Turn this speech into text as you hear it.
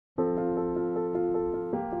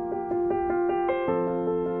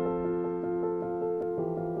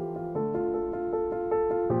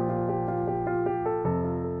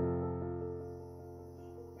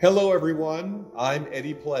Hello everyone, I'm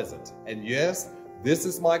Eddie Pleasant, and yes, this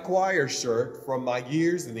is my choir shirt from my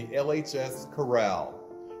years in the LHS Chorale.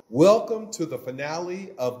 Welcome to the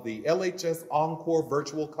finale of the LHS Encore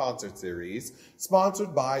Virtual Concert Series,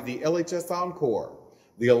 sponsored by the LHS Encore,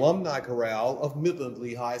 the alumni chorale of Midland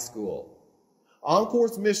Lee High School.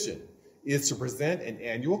 Encore's mission is to present an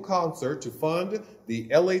annual concert to fund the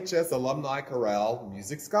LHS Alumni Chorale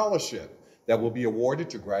Music Scholarship that will be awarded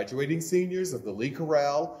to graduating seniors of the Lee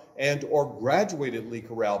Chorale and or graduated Lee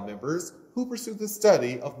Chorale members who pursue the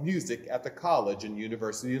study of music at the college and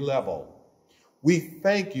university level. We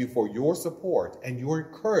thank you for your support and your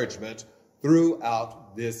encouragement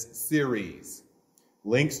throughout this series.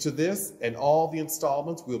 Links to this and all the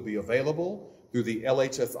installments will be available through the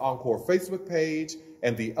LHS Encore Facebook page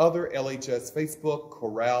and the other LHS Facebook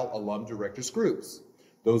Chorale Alum Directors groups.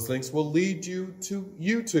 Those links will lead you to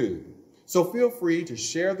YouTube. So feel free to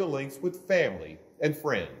share the links with family and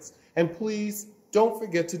friends. And please don't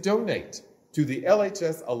forget to donate to the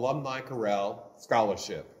LHS Alumni Chorale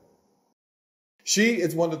Scholarship. She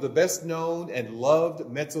is one of the best known and loved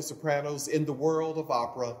mezzo-sopranos in the world of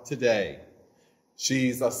opera today.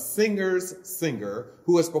 She's a singer's singer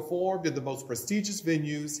who has performed in the most prestigious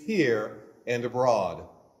venues here and abroad.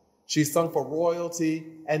 She's sung for royalty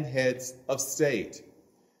and heads of state.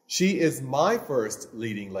 She is my first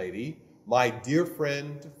leading lady, my dear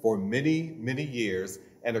friend for many, many years,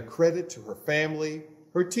 and a credit to her family,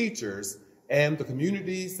 her teachers, and the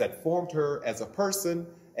communities that formed her as a person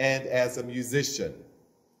and as a musician.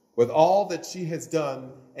 With all that she has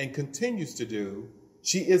done and continues to do,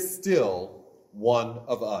 she is still one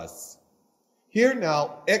of us. Here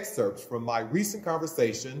now excerpts from my recent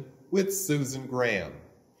conversation with Susan Graham.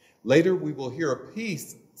 Later, we will hear a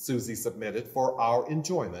piece Susie submitted for our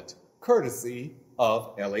enjoyment, courtesy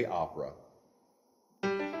of LA Opera.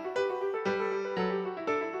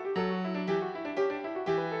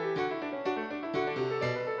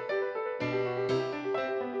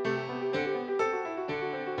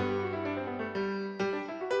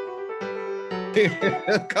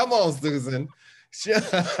 Come on, Susan.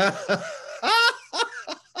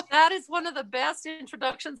 That is one of the best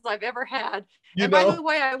introductions I've ever had. By the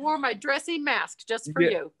way, I wore my dressy mask just for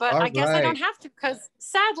you, but I guess I don't have to because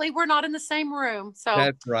sadly we're not in the same room. So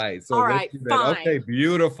that's right. So all right, fine. Okay,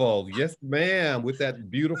 beautiful. Yes, ma'am, with that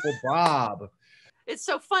beautiful bob. It's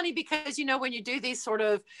so funny because, you know, when you do these sort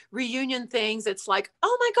of reunion things, it's like,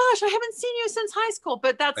 oh my gosh, I haven't seen you since high school.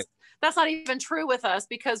 But that's not even true with us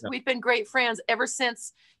because we've been great friends ever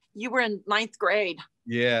since you were in 9th grade.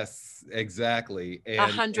 Yes, exactly.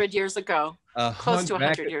 100 years ago. Close to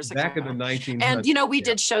 100 years ago. Back in the 1900s. And, you know, we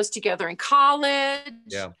did shows together in college.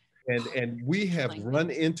 Yeah. And we have run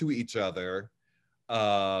into each other,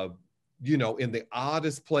 you know, in the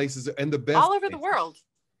oddest places and the best all over places. The world.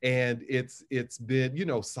 And it's been, you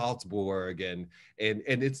know, Salzburg and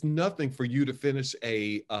it's nothing for you to finish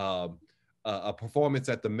a performance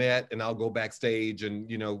at the Met and I'll go backstage and,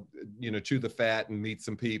 you know, chew the fat and meet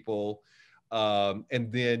some people.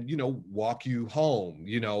 And then, you know, walk you home,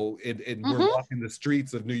 you know, and we're walking the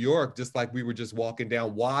streets of New York, just like we were just walking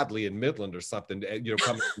down Wadley in Midland or something, you know,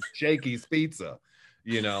 coming to Shakey's Pizza,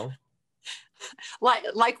 you know.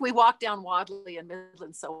 Like we walk down Wadley in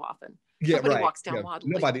Midland so often. Yeah, nobody walks down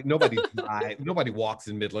Wadley. Nobody walks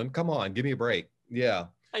in Midland. Come on, give me a break. Yeah.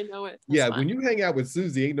 I know it. That's fun. When you hang out with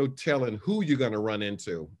Susie, ain't no telling who you're going to run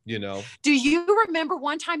into, you know. Do you remember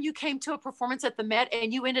one time you came to a performance at the Met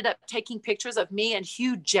and you ended up taking pictures of me and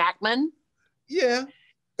Hugh Jackman? Yeah.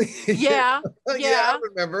 Yeah. I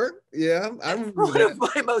remember. Yeah, I remember one of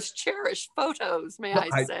my most cherished photos, may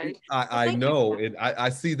I say. I know. And I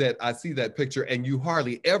see that picture and you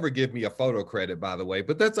hardly ever give me a photo credit, by the way,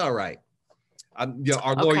 but that's all right. Yeah,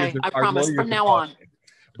 our lawyers. I promise from now on.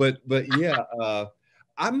 But yeah,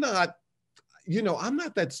 I'm not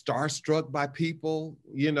that starstruck by people,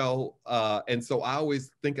 you know, and so I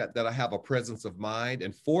always think that I have a presence of mind.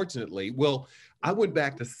 And fortunately, well, I went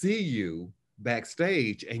back to see you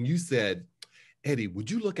backstage and you said, Eddie,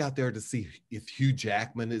 would you look out there to see if Hugh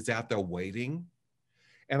Jackman is out there waiting?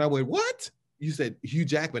 And I went, what? You said, Hugh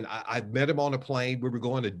Jackman, I met him on a plane. We were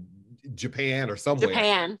going to Japan or somewhere.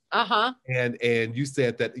 Japan, And you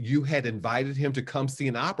said that you had invited him to come see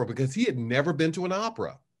an opera because he had never been to an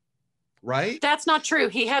opera, right? That's not true.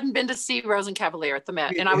 He hadn't been to see Rosencavalier at the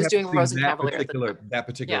Met, and I was doing Rosencavalier that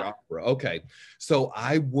particular opera. Okay, so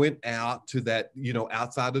I went out to that, you know,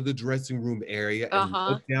 outside of the dressing room area and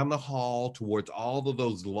looked down the hall towards all of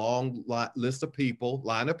those long line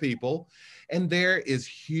of people, and there is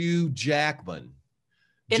Hugh Jackman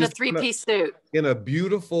In a three-piece suit. In a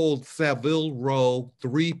beautiful Savile Row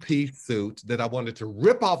 3-piece suit that I wanted to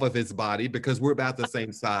rip off of his body because we're about the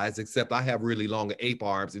same size, except I have really long ape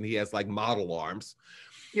arms and he has like model arms.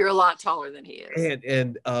 You're a lot taller than he is.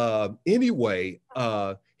 And anyway,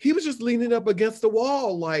 he was just leaning up against the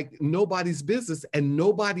wall like nobody's business, and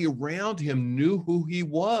nobody around him knew who he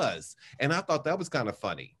was. And I thought that was kind of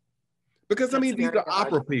funny. Because, I mean, these are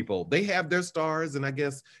opera people. They have their stars, and I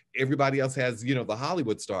guess everybody else has, you know, the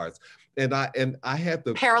Hollywood stars. And I had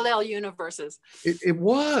the parallel universes. It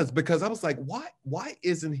was because I was like, why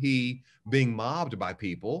isn't he being mobbed by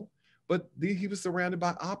people? But he was surrounded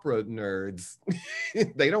by opera nerds.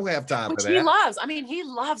 They don't have time for that. He loves. I mean, he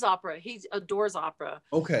loves opera. He adores opera.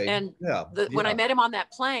 Okay. And when I met him on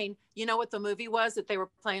that plane, you know what the movie was that they were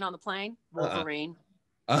playing on the plane? Wolverine.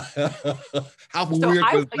 How weird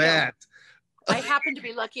was that? I happened to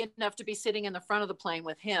be lucky enough to be sitting in the front of the plane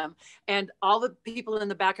with him, and all the people in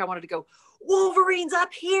the back, I wanted to go, Wolverine's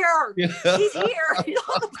up here. He's here.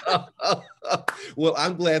 Well,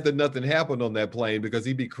 I'm glad that nothing happened on that plane because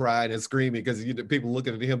he'd be crying and screaming because people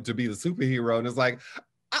looking at him to be the superhero. And it's like,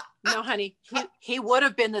 no, honey, he would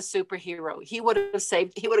have been the superhero. He would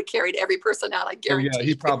have carried every person out. I guarantee. Oh, yeah,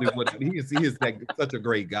 he probably would. He is such a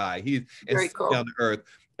great guy. He's very cool, down to earth.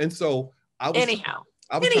 And so I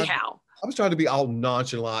was trying to be all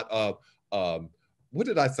nonchalant of, what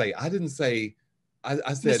did I say? I didn't say,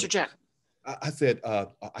 I said, Mr. Jack. I said,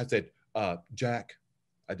 Jack.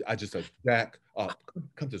 I just said, Jack,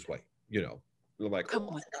 come this way. You know, I'm like, oh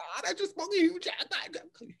my God, I just spoke to you, Jack.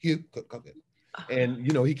 Come. And,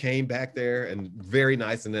 you know, he came back there and very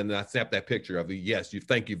nice. And then I snapped that picture of you. Yes,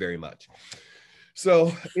 thank you very much.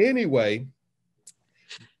 So anyway,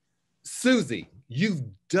 Susie, you've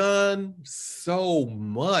done so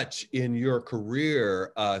much in your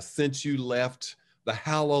career since you left the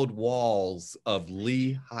hallowed walls of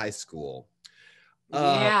Lee High School.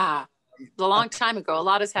 Yeah, a long time ago. A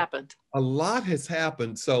lot has happened. A lot has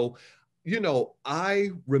happened. So, you know,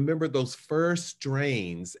 I remember those first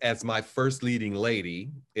strains as my first leading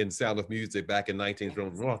lady in Sound of Music back in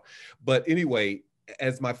 1971. But anyway,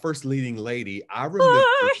 as my first leading lady, I remember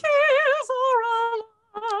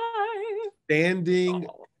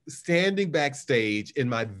standing backstage in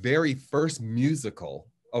my very first musical,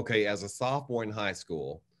 okay, as a sophomore in high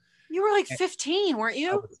school. You were like 15, weren't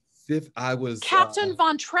you? I was Captain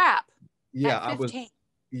Von Trapp. Yeah, I was.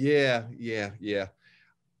 Yeah.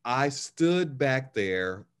 I stood back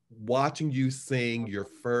there watching you sing your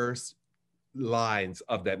first lines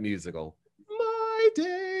of that musical. My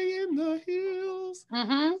day in the hills.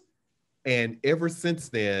 Mm-hmm. And ever since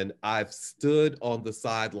then, I've stood on the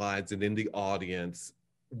sidelines and in the audience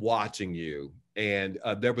watching you. And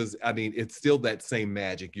it's still that same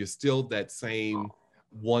magic. You're still that same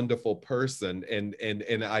wonderful person. And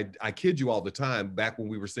I kid you all the time, back when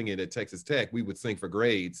we were singing at Texas Tech, we would sing for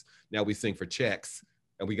grades. Now we sing for checks,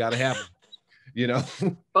 and we got to have them, you know?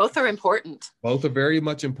 Both are important. Both are very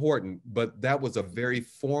much important, but that was a very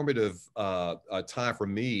formative time for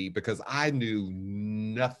me because I knew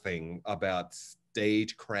nothing about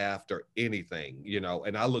stagecraft or anything, you know,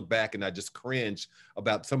 and I look back and I just cringe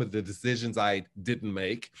about some of the decisions I didn't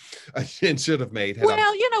make and should have made.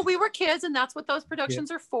 You know, we were kids, and that's what those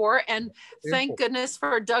productions are for. And thank goodness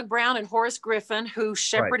for Doug Brown and Horace Griffin, who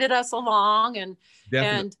shepherded us along.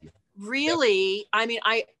 And really, I mean,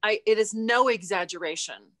 it is no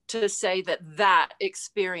exaggeration to say that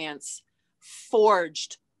experience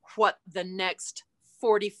forged what the next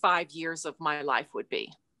 45 years of my life would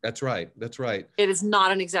be. That's right. It is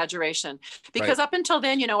not an exaggeration, because up until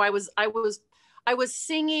then, you know, I was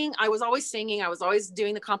singing. I was always singing. I was always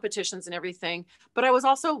doing the competitions and everything, but I was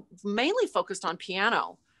also mainly focused on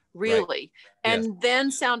piano, really. Right. And then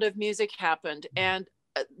Sound of Music happened, and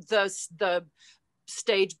the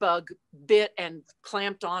stage bug bit and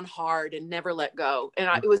clamped on hard and never let go. And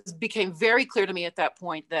it became very clear to me at that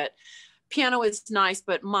point that piano is nice,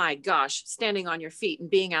 but my gosh, standing on your feet and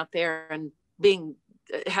being out there and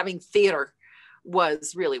having theater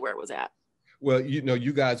was really where it was at. Well, you know,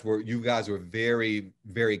 you guys were very,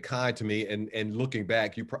 very kind to me, and looking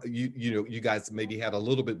back, you guys maybe had a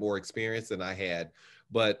little bit more experience than I had,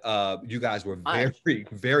 but you guys were very,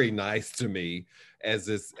 very nice to me as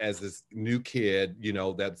this new kid, you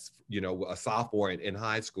know, that's, you know, a sophomore in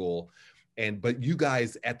high school. But you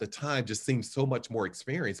guys at the time just seemed so much more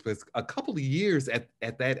experienced, because a couple of years at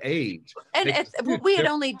that age. And we had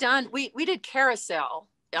only done, we did Carousel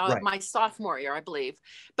my sophomore year, I believe,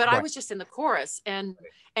 but I was just in the chorus, and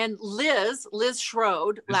Liz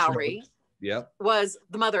Schroed Lowry Yep. was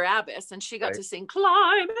the Mother Abbess, and she got Right. to sing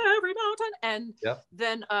 "Climb Every Mountain." And Yep.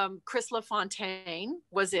 then Chris LaFontaine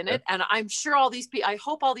was in Yep. it, and I'm sure all these people. I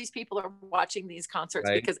hope all these people are watching these concerts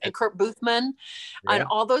Right. because, and Kurt Boothman, Yeah. and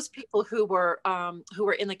all those people who were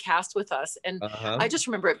in the cast with us. And I just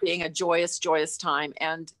remember it being a joyous, joyous time,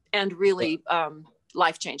 and really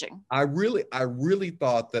life-changing. I really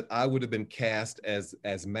thought that I would have been cast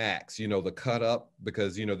as Max, you know, the cut up,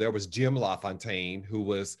 because, you know, there was Jim LaFontaine, who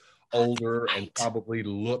was older and probably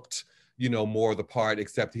looked, you know, more the part,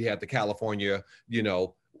 except he had the California, you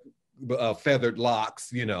know, feathered locks,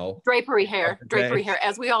 you know. Drapery hair,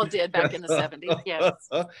 as we all did back in the 70s. Yes.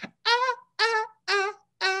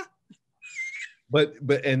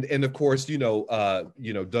 But and of course, you know,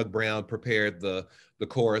 Doug Brown prepared the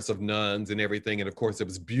chorus of Nuns and everything, and of course it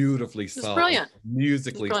was beautifully sung, brilliant,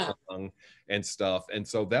 musically sung and stuff. And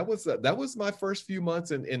so that was my first few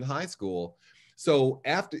months in high school. So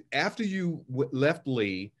after you left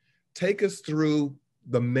Lee, take us through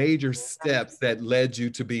the major steps that led you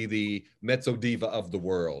to be the mezzo diva of the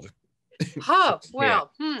world. Oh,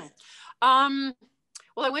 well,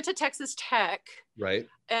 well, I went to Texas Tech. Right.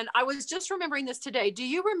 And I was just remembering this today. Do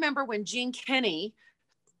you remember when Gene Kinney,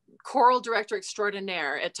 choral director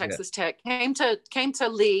extraordinaire at Texas Tech, came to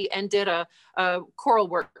Lee and did a choral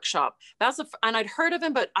workshop? And I'd heard of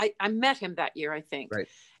him, but I met him that year, I think.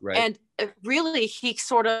 Right. And really, he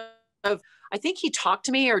sort of, I think he talked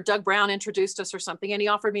to me, or Doug Brown introduced us or something, and he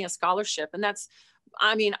offered me a scholarship. And that's,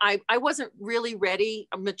 I mean, I wasn't really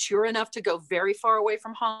mature enough to go very far away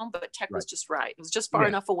from home, but Tech was just right. It was just far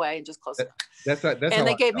enough away and just close enough. That's and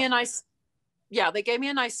they gave me a nice, they gave me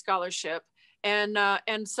a nice scholarship. And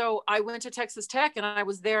so I went to Texas Tech, and I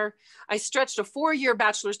was there. I stretched a 4-year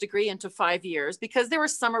bachelor's degree into 5 years because there were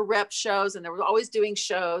summer rep shows, and they were always doing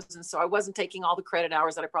shows. And so I wasn't taking all the credit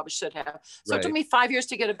hours that I probably should have. So it took me 5 years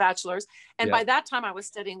to get a bachelor's. And by that time I was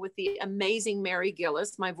studying with the amazing Mary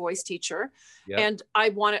Gillis, my voice teacher. And I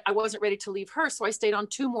wasn't ready to leave her. So I stayed on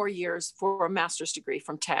 2 more years for a master's degree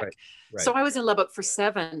from Tech. So I was in Lubbock for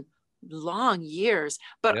 7 long years,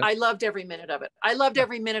 but I loved every minute of it. I loved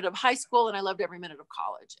every minute of high school, and I loved every minute of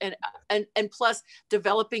college, and plus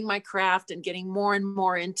developing my craft and getting more and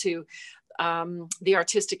more into the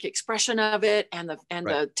artistic expression of it, and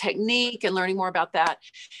the technique, and learning more about that.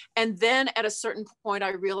 And then at a certain point,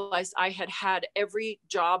 I realized I had every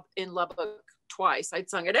job in Lubbock twice. I'd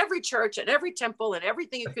sung at every church and every temple and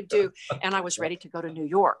everything you could do. And I was ready to go to New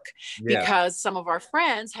York because some of our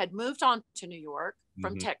friends had moved on to New York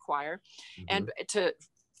from Tech Choir, and to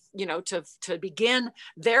begin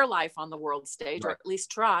their life on the world stage, or at least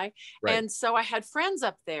try. And so I had friends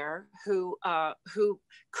up there who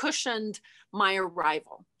cushioned my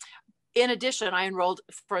arrival. In addition, I enrolled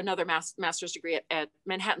for another master's degree at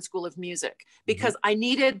Manhattan School of Music because I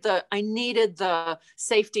needed the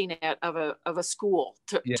safety net of a school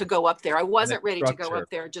to go up there. I wasn't ready to go up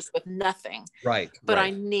there just with nothing.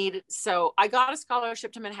 But so I got a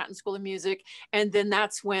scholarship to Manhattan School of Music, and then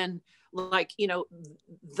that's when,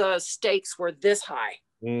 the stakes were this high.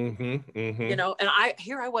 And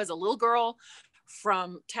I was a little girl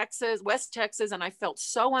from Texas, West Texas, and I felt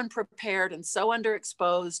so unprepared and so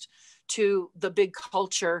underexposed to the big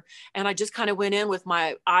culture. And I just kind of went in with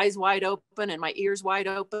my eyes wide open and my ears wide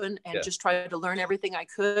open, and just tried to learn everything I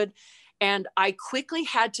could. And I quickly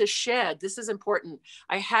had to shed, this is important,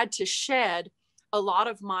 I had to shed a lot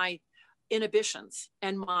of my inhibitions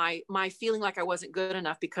and my feeling like I wasn't good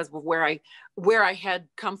enough because of where I had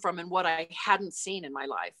come from and what I hadn't seen in my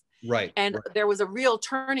life. And there was a real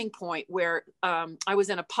turning point where I was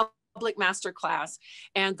in a public master class,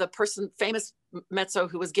 and the famous mezzo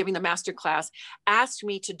who was giving the master class asked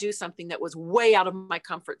me to do something that was way out of my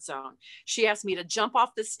comfort zone. She asked me to jump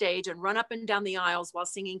off the stage and run up and down the aisles while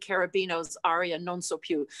singing Cherubino's aria Non so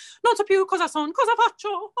più cosa son, cosa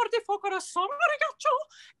faccio, or corazon,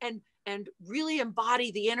 and really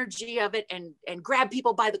embody the energy of it, and grab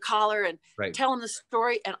people by the collar and tell them the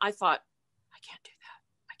story. And I thought, I can't do that.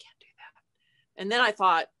 And then I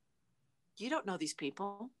thought, you don't know these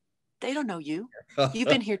people. They don't know you. You've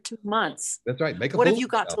been here 2 months. That's right. What have you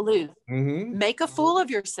got to lose? Make a fool of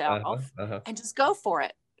yourself and just go for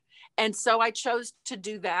it. And so I chose to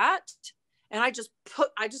do that. And I just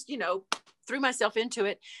threw myself into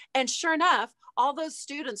it. And sure enough, all those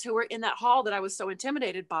students who were in that hall that I was so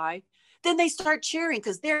intimidated by, then they start cheering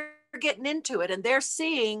because they're getting into it, and they're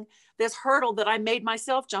seeing this hurdle that I made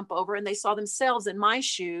myself jump over, and they saw themselves in my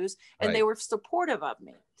shoes, and they were supportive of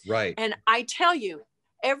me. And I tell you,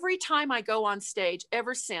 every time I go on stage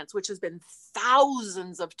ever since, which has been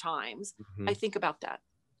thousands of times, I think about that.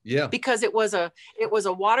 Because it was a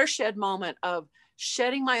watershed moment of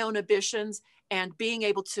shedding my own ambitions and being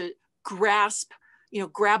able to grasp,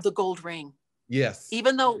 grab the gold ring. Yes.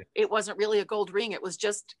 Even though it wasn't really a gold ring, it was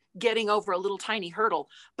just getting over a little tiny hurdle,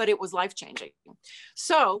 but it was life-changing.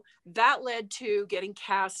 So that led to getting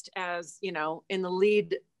cast as, in the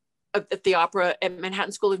lead at the opera at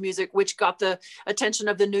Manhattan School of Music, which got the attention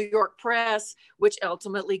of the New York press, which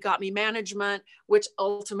ultimately got me management, which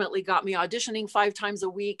ultimately got me auditioning 5 times a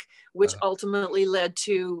week, which ultimately led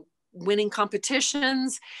to winning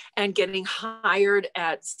competitions and getting hired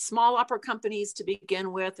at small opera companies to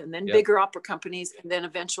begin with, and then bigger opera companies. And then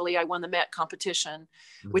eventually I won the Met competition,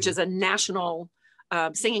 which is a national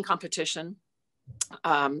singing competition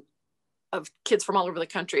of kids from all over the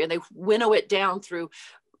country. And they winnow it down through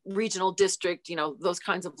regional district, those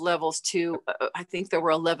kinds of levels to, I think there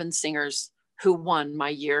were 11 singers who won my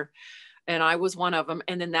year. And I was one of them.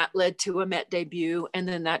 And then that led to a Met debut. And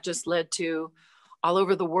then that just led to all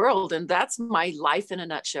over the world. And that's my life in a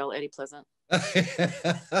nutshell, Eddie Pleasant.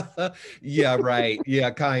 Yeah, right. Yeah,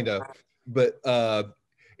 kind of. But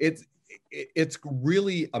it's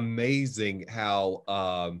really amazing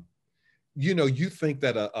how, you think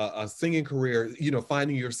that a singing career,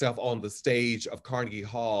 finding yourself on the stage of Carnegie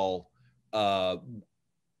Hall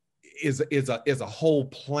is a whole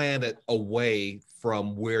planet away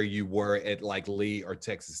from where you were at like Lee or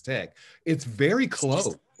Texas Tech. It's very close.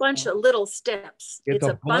 It's a bunch of little steps. It's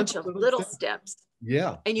a bunch of little steps.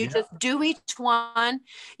 Yeah. And you just do each one.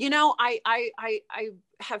 I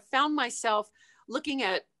have found myself looking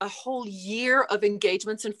at a whole year of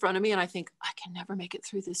engagements in front of me, and I think, I can never make it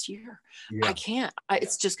through this year. Yeah. I can't.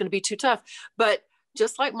 It's just going to be too tough. But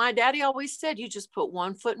just like my daddy always said, you just put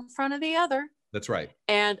one foot in front of the other. That's right.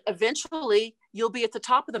 And eventually you'll be at the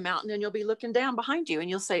top of the mountain and you'll be looking down behind you and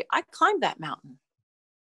you'll say, I climbed that mountain.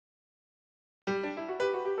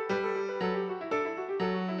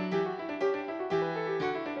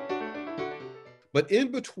 But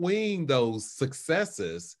in between those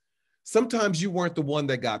successes, sometimes you weren't the one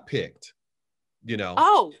that got picked,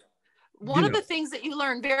 Oh, one of the things that you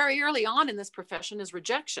learn very early on in this profession is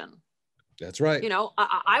rejection. That's right.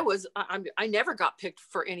 I never got picked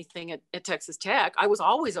for anything at Texas Tech. I was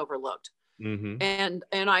always overlooked. Mm-hmm. And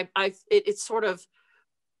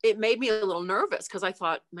it made me a little nervous because I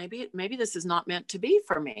thought maybe this is not meant to be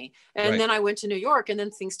for me. And then I went to New York and then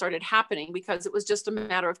things started happening because it was just a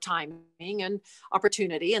matter of timing and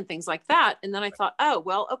opportunity and things like that. And then I thought, oh,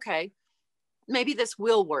 well, okay, maybe this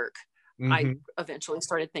will work. Mm-hmm. I eventually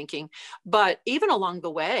started thinking, but even along the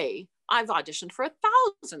way, I've auditioned for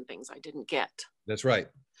 1,000 things I didn't get. That's right.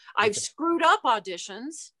 I've screwed up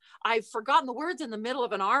auditions. I've forgotten the words in the middle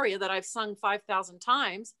of an aria that I've sung 5,000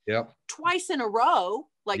 times. Yep. Twice in a row.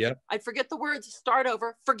 I'd forget the words, start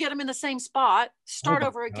over, forget them in the same spot, start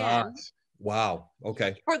over again. Wow.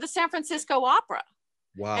 Okay. For the San Francisco Opera.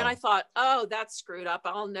 Wow. And I thought, oh, that's screwed up.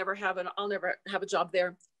 I'll never have a job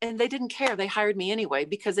there. And they didn't care. They hired me anyway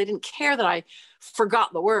because they didn't care that I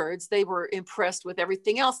forgot the words. They were impressed with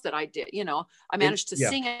everything else that I did. I managed to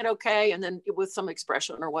sing it okay, and then with some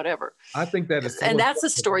expression or whatever. I think that is, and that's a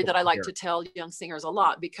story that I like to tell young singers a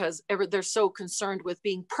lot because they're so concerned with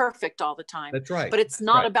being perfect all the time. That's right. But it's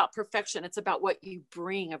not about perfection. It's about what you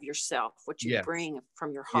bring of yourself, what you bring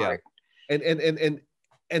from your heart. Yeah.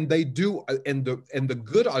 And they do, and the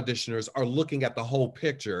good auditioners are looking at the whole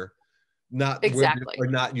picture, not exactly, or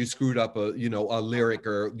not you screwed up a lyric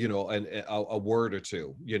or a word or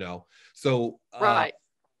two, So right.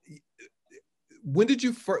 When did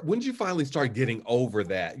you finally start getting over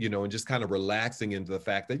that, and just kind of relaxing into the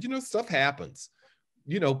fact that stuff happens,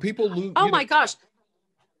 people lose. Oh my gosh.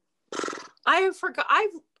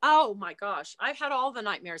 Oh my gosh, I've had all the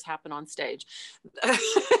nightmares happen on stage.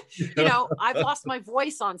 I've lost my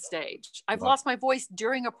voice on stage. I've lost my voice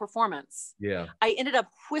during a performance. Yeah. I ended up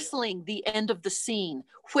whistling the end of the scene,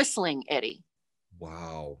 Eddie.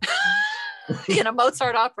 Wow. In a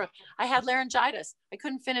Mozart opera. I had laryngitis. I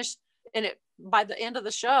couldn't finish, and by the end of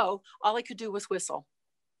the show, all I could do was whistle.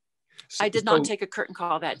 I did not take a curtain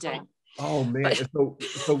call that day. Oh man. So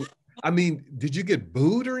I mean, did you get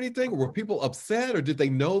booed or anything? Or were people upset, or did they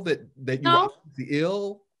know that you were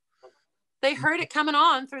ill? They heard it coming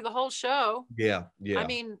on through the whole show. Yeah. I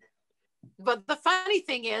mean, but the funny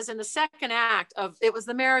thing is, in the second act it was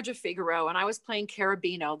The Marriage of Figaro, and I was playing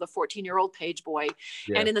Carabino, the 14-year-old page boy.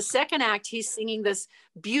 Yeah. And in the second act, he's singing this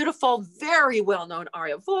beautiful, very well-known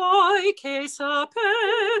aria. Voi che sapete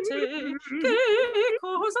che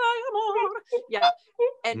cosa amor. Yeah.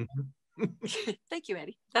 And thank you,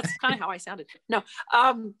 Eddie. That's kind of how I sounded. No.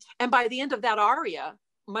 And by the end of that aria,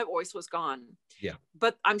 my voice was gone. Yeah.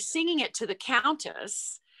 But I'm singing it to the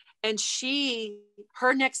Countess, and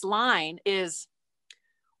her next line is,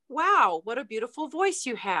 wow, what a beautiful voice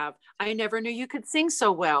you have. I never knew you could sing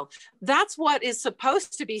so well. That's what is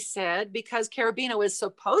supposed to be said, because Carabino is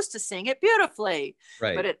supposed to sing it beautifully.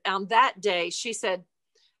 Right. But on that day, she said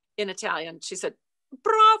in Italian, she said,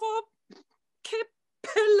 bravo, che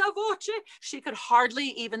bella voce. She could hardly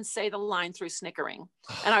even say the line through snickering.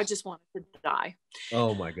 And I just wanted to die.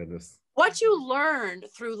 Oh my goodness. What you learned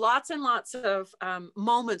through lots and lots of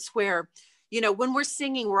moments where, you know, when we're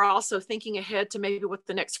singing, we're also thinking ahead to maybe what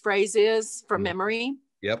the next phrase is from memory.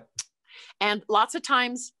 Yep. And lots of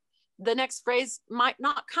times the next phrase might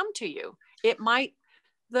not come to you. It might,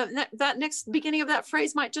 that next beginning of that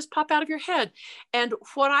phrase might just pop out of your head. And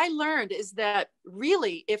what I learned is that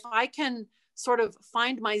really, if I can sort of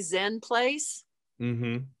find my Zen place,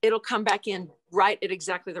 it'll come back in right at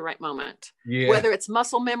exactly the right moment. Yeah. Whether it's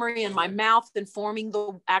muscle memory in my mouth informing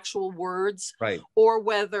the actual words, right, or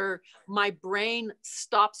whether my brain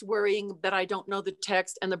stops worrying that I don't know the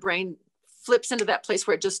text and the brain flips into that place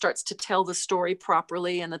where it just starts to tell the story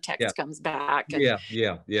properly and the text comes back. And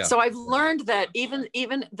so I've learned that even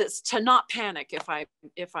this, to not panic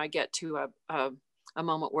if I get to a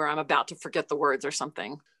moment where I'm about to forget the words or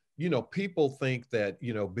something. You know, people think that,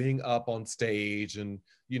 you know, being up on stage and,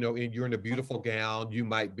 you know, you're in a beautiful gown, you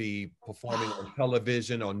might be performing on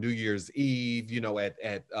television on New Year's Eve, you know, at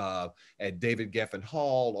David Geffen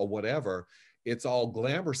Hall or whatever. It's all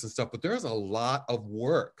glamorous and stuff, but there's a lot of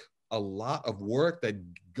work that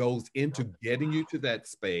goes into getting you to that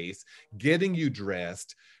space, getting you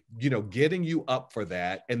dressed, you know, getting you up for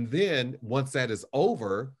that. And then once that is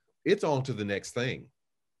over, it's on to the next thing.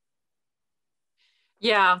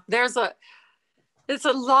 Yeah, it's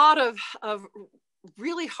a lot of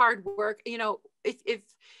really hard work. You know,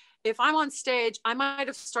 if I'm on stage, I might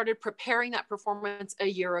have started preparing that performance a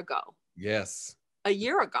year ago. Yes. A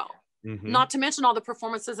year ago. Not to mention all the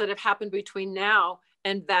performances that have happened between now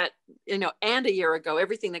and that, you know, and a year ago,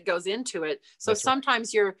 everything that goes into it. So that's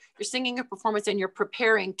sometimes you're singing a performance and you're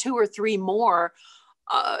preparing 2 or 3 more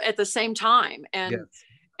at the same time. And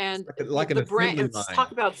like the brain, let's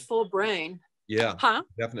talk about full brain. Yeah,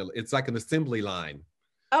 definitely. It's like an assembly line.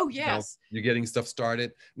 Oh, yes. You know, you're getting stuff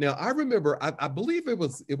started. Now, I remember, I believe it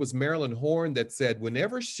was Marilyn Horne that said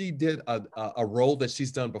whenever she did a role that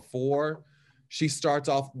she's done before, she starts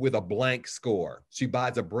off with a blank score. She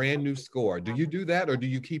buys a brand new score. Do you do that, or do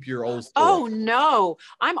you keep your old score? Oh, no.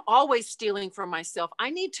 I'm always stealing from myself.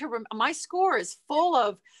 I need to, my score is full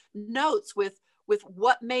of notes with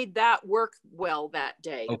what made that work well that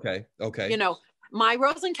day. Okay. You know, my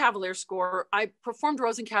Rosenkavalier score, I performed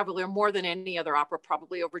Rosenkavalier more than any other opera,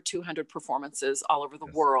 probably over 200 performances all over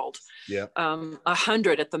the world. Yeah.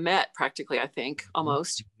 100 at the Met, practically, I think,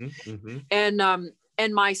 almost. And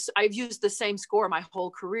I've used the same score my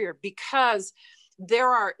whole career because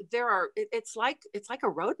it's like a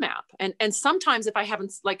roadmap. And sometimes if I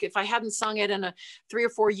hadn't sung it in 3 or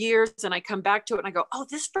 4 years and I come back to it and I go, oh,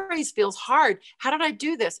 this phrase feels hard. How did I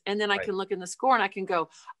do this? And then I can look in the score and I can go,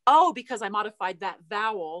 oh, because I modified that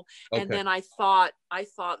vowel. Okay. And then I thought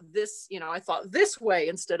this, you know, I thought this way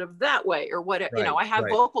instead of that way or whatever, you know, I have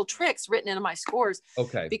vocal tricks written into my scores.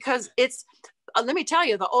 Okay. Because it's, let me tell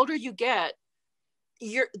you, the older you get,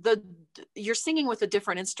 you're singing with a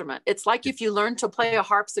different instrument. It's like if you learn to play a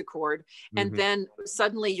harpsichord and then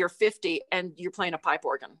suddenly you're 50 and you're playing a pipe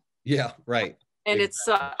organ. Yeah, right. And it's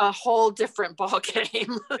a whole different ball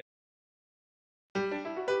game.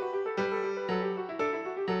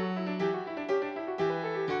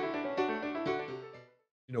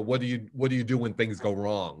 You know, what do you do when things go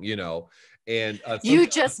wrong, you know? And you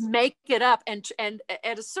just make it up. And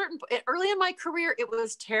at a certain point, early in my career, it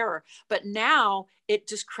was terror, but now it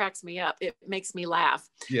just cracks me up. It makes me laugh.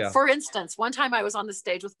 Yeah. For instance, one time I was on the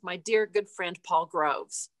stage with my dear good friend, Paul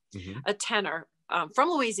Groves, a tenor from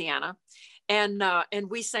Louisiana. And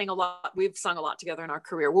we sang a lot. We've sung a lot together in our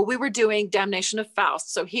career. Well, we were doing Damnation of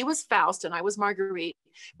Faust. So he was Faust and I was Marguerite.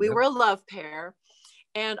 We were a love pair.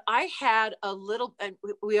 And I had a little, and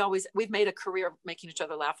we've made a career of making each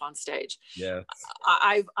other laugh on stage. Yeah.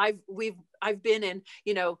 I've been in,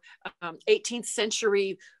 you know, 18th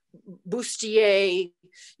century bustier,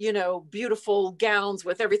 you know, beautiful gowns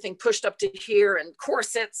with everything pushed up to here and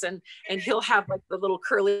corsets and he'll have like the little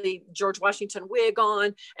curly George Washington wig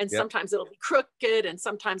on. And sometimes it'll be crooked. And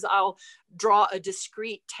sometimes I'll draw a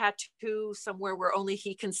discreet tattoo somewhere where only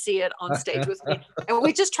he can see it on stage with me. And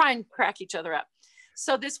we just try and crack each other up.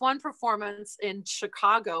 So this one performance in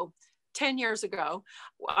Chicago 10 years ago,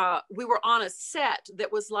 we were on a set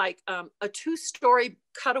that was like a 2-story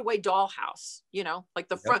cutaway dollhouse, you know, like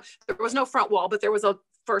the front, there was no front wall, but there was a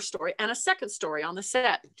first story and a second story on the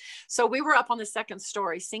set. So we were up on the second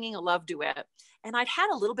story singing a love duet, and I'd had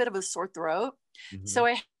a little bit of a sore throat. Mm-hmm. So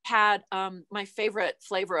I had my favorite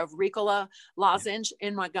flavor of Ricola lozenge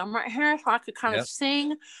in my gum right here, so I could kind of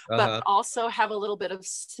sing, but also have a little bit of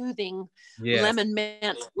soothing lemon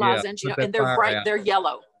mint lozenge, and they're bright, they're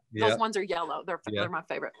yellow. Those ones are yellow. They're my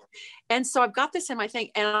favorite. And so I've got this in my thing,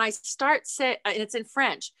 and I start and it's in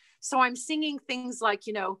French. So I'm singing things like,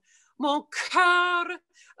 mon cœur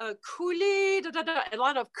coulé, da, da, da, a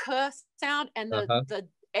lot of k sound, and the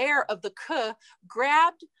air of the k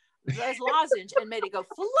grabbed this lozenge and made it go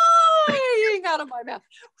flying out of my mouth.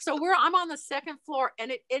 So I'm on the second floor,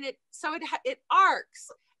 and it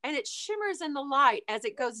arcs and it shimmers in the light as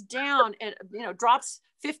it goes down and drops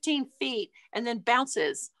 15 feet and then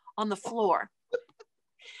bounces on the floor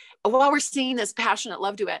while we're singing this passionate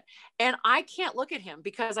love duet. And I can't look at him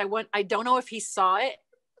because I don't know if he saw it.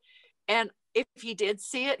 And if he did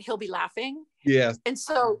see it, he'll be laughing. Yes. And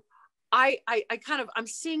so I'm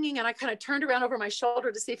singing, and I kind of turned around over my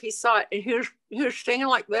shoulder to see if he saw it. And he was singing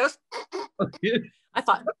like this. I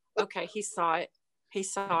thought, okay, he saw it. He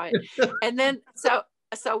saw it. And then,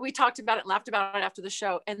 so we talked about it and laughed about it after the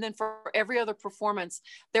show. And then for every other performance,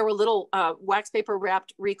 there were little wax paper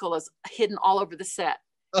wrapped Ricolas hidden all over the set.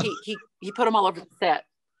 He put them all over the set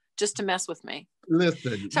just to mess with me.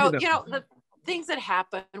 Listen. So, the things that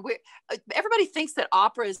happen, everybody thinks that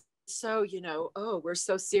opera is so, we're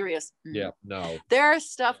so serious. Yeah, no. There's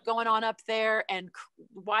stuff going on up there, and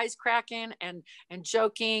wisecracking and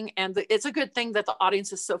joking. And it's a good thing that the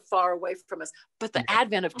audience is so far away from us. But the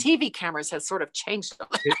advent of TV cameras has sort of changed them.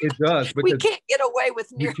 It does. We can't get away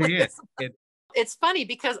with nearly as much. It's funny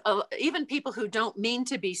because even people who don't mean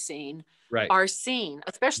to be seen are seen,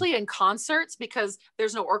 especially in concerts, because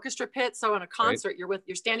there's no orchestra pit. So in a concert, you're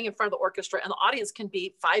standing in front of the orchestra, and the audience can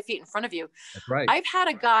be 5 feet in front of you. That's right. I've had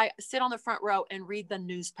a guy sit on the front row and read the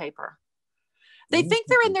newspaper. They think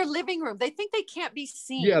they're in their living room. They think they can't be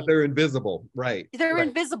seen. Yeah, they're invisible. Right. They're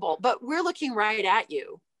invisible, but we're looking right at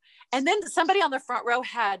you. And then somebody on the front row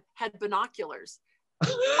had binoculars on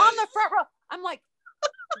the front row. I'm like,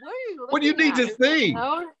 what do you need to see?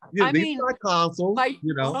 I mean, my console.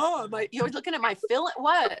 You're looking at my film.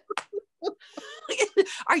 What?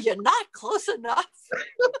 Are you not close enough?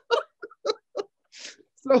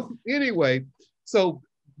 So anyway,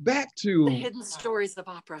 back to the hidden stories of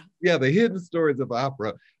opera. Yeah, the hidden stories of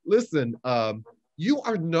opera. Listen, you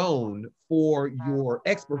are known for your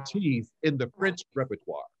expertise in the French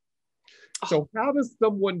repertoire. So how does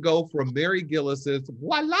someone go from Mary Gillis's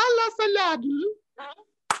 "Voilà la salade"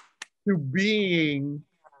 to being,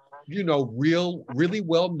 really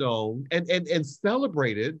well known and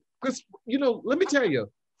celebrated? Because, let me tell you,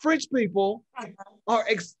 French people are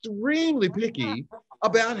extremely picky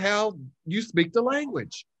about how you speak the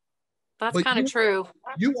language. That's kind of true.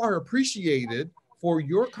 You are appreciated for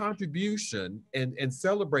your contribution and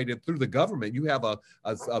celebrated through the government. You have a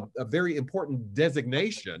very important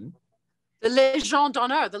designation. The Légion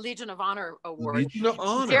d'honneur, the Legion of Honor Award. Legion of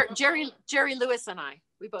Honor. Jerry Lewis and I,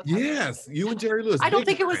 we both. Yes, you and Jerry Lewis. I don't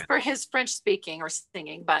think it was for his French speaking or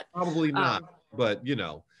singing, but probably not. But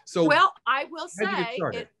so. Well, I will say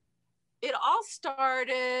it all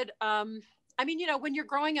started. When you're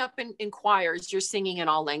growing up in choirs, you're singing in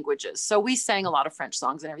all languages. So we sang a lot of French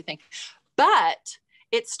songs and everything, but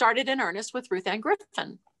it started in earnest with Ruth Ann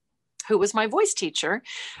Griffin, who was my voice teacher.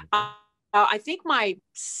 I think my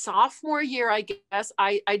sophomore year, I guess,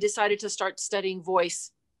 I decided to start studying voice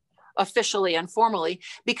officially and formally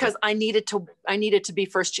because I needed to be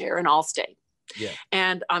first year in All-State. Yeah.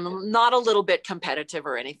 And I'm not a little bit competitive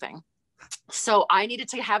or anything. So I needed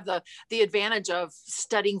to have the advantage of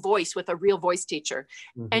studying voice with a real voice teacher.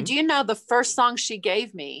 Mm-hmm. And do you know the first song she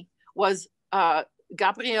gave me was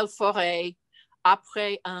Gabrielle Fauré,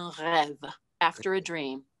 Après un rêve, After a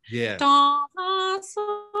Dream. Yeah.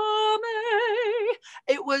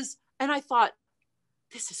 It was, and I thought,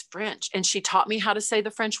 this is French. And she taught me how to say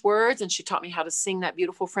the French words, and she taught me how to sing that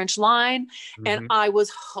beautiful French line. Mm-hmm. And I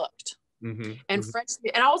was hooked. Mm-hmm. And French,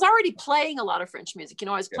 and I was already playing a lot of French music.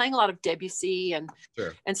 I was playing a lot of Debussy and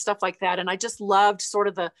stuff like that. And I just loved sort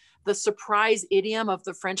of the surprise idiom of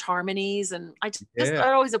the French harmonies. And that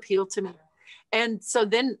always appealed to me. And so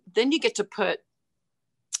then you get to put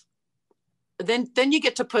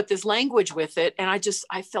this language with it. And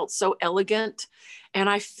I felt so elegant, and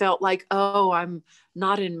I felt like, I'm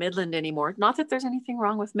not in Midland anymore. Not that there's anything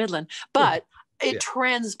wrong with Midland, but it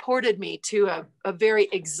transported me to a very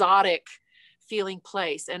exotic feeling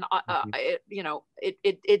place. And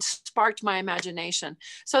it sparked my imagination.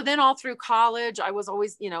 So then all through college, I was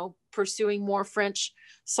always, pursuing more French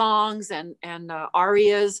songs and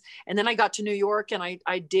arias. And then I got to New York and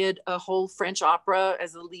I did a whole French opera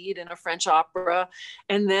as a lead in a French opera.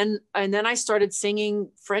 And then I started singing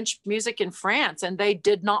French music in France, and they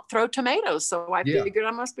did not throw tomatoes. So I figured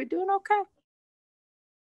I must be doing okay.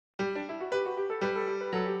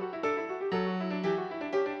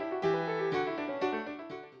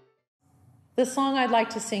 The song I'd like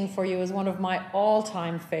to sing for you is one of my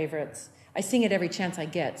all-time favorites. I sing it every chance I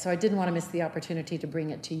get, so I didn't want to miss the opportunity to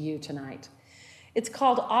bring it to you tonight. It's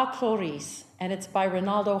called À Chloris, and it's by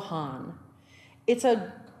Renaldo Hahn. It's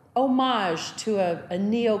a homage to a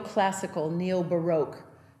neoclassical, neo-Baroque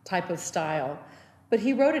type of style, but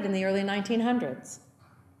he wrote it in the early 1900s.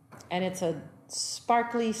 And it's a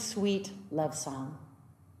sparkly, sweet love song.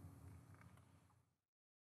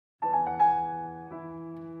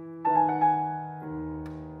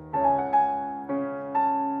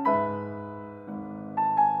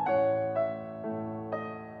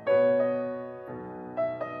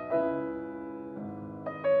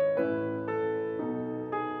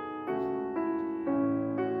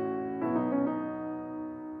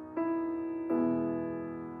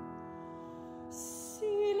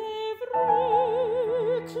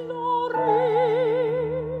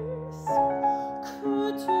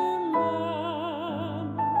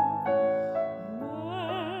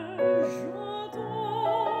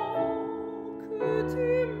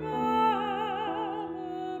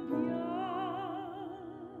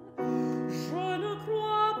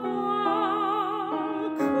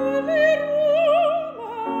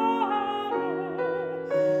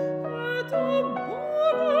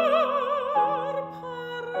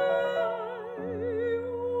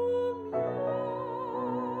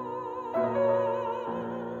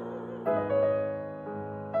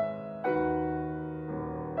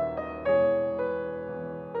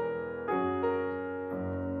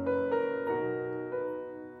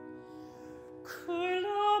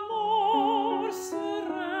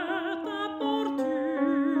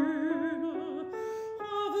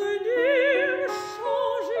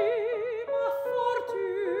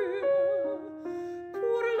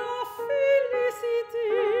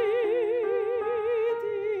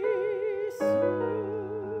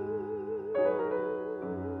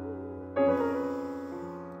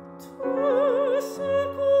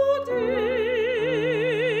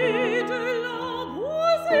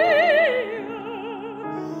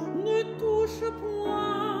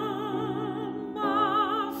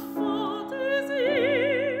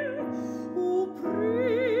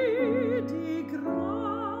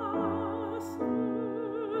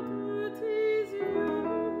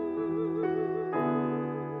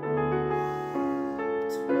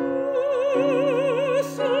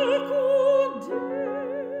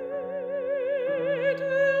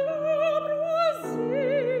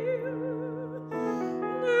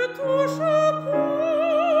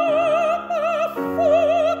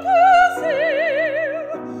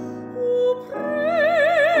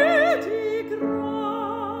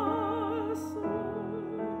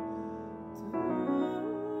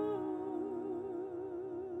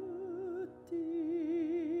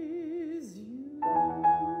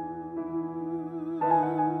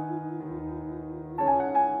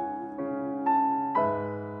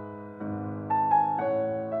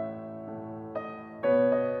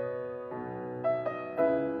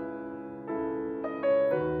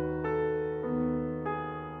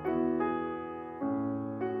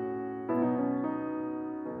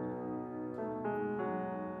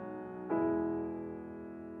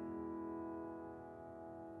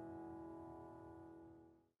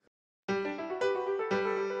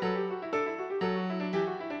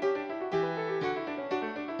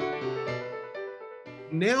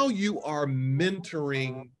 Now you are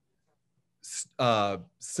mentoring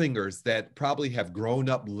singers that probably have grown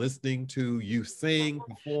up listening to you sing,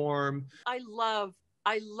 perform. I love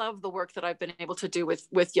the work that I've been able to do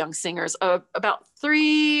with young singers. About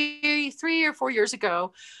three or 4 years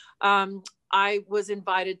ago, I was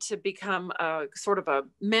invited to become a sort of a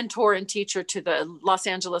mentor and teacher to the Los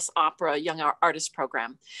Angeles Opera Young Artist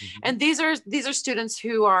Program. Mm-hmm. And these are students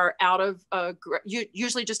who are out of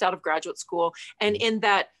usually just out of graduate school, and mm-hmm. in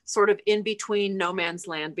that sort of in between no man's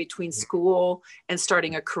land between school and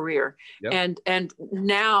starting a career. Yep. And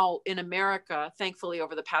now in America, thankfully,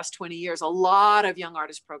 over the past 20 years, a lot of young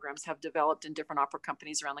artist programs have developed in different opera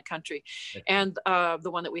companies around the country. And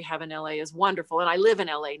the one that we have in LA is wonderful. And I live in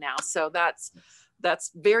LA now, so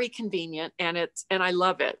that's very convenient, and I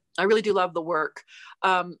love it. I really do love the work.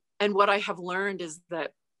 And what I have learned is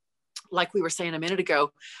that, like we were saying a minute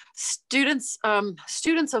ago, students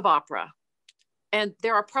of opera and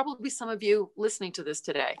there are probably some of you listening to this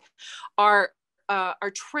today, are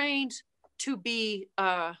trained to be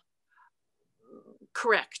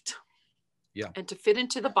correct, and to fit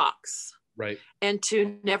into the box, right, and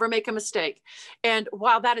to never make a mistake. And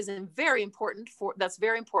while that is very important for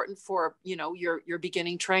your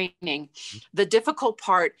beginning training, the difficult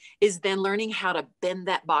part is then learning how to bend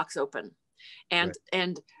that box open,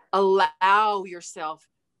 and allow yourself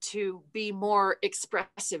to be more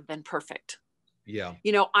expressive than perfect. Yeah.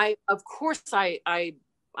 I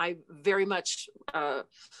very much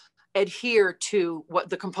adhere to what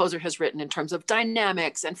the composer has written in terms of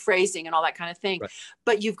dynamics and phrasing and all that kind of thing. Right.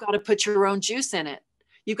 But you've got to put your own juice in it.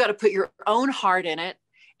 You've got to put your own heart in it,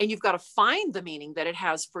 and you've got to find the meaning that it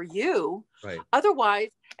has for you. Right. Otherwise,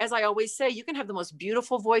 as I always say, you can have the most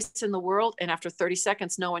beautiful voice in the world, and after 30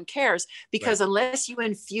 seconds, no one cares, because unless you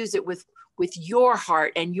infuse it with your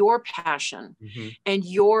heart and your passion and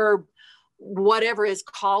your whatever is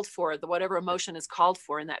called for, whatever emotion is called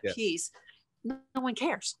for in that piece, no one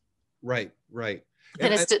cares. Right.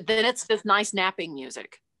 Then it's just nice napping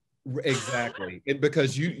music. Exactly. And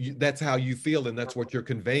because you that's how you feel, and that's what you're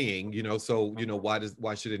conveying, so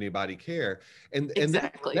why should anybody care? And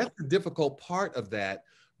exactly. that's the difficult part of that,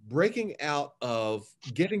 breaking out of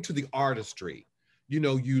getting to the artistry. You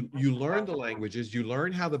learn the languages, you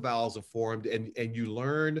learn how the vowels are formed, and you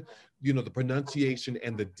learn the pronunciation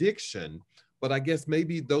and the diction. But I guess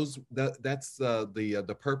maybe that's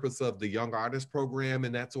the purpose of the Young Artist Program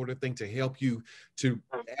and that sort of thing, to help you to,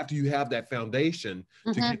 after you have that foundation,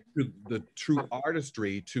 to get to the true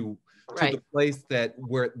artistry, to the place that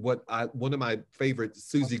one of my favorite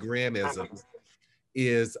Susie Graham-isms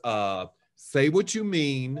is say what you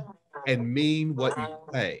mean and mean what you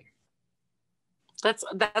say.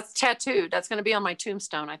 That's tattooed. That's going to be on my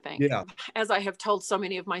tombstone, I think. Yeah. As I have told so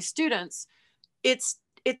many of my students, it's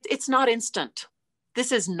not instant.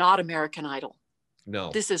 This is not American Idol.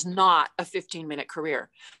 No. This is not a 15-minute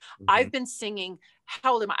career. I've been singing,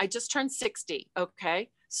 how old am I? I just turned 60,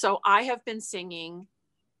 okay? So I have been singing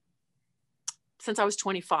since I was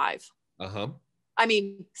 25. I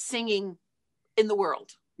mean, singing in the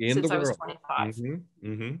world since I was 25.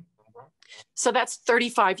 So that's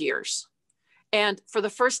 35 years. And for the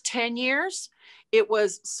first 10 years, it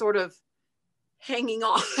was sort of hanging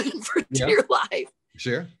on for dear life.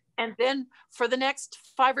 Sure. And then for the next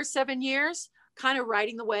 5 or 7 years, kind of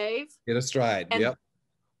riding the wave. Get a stride.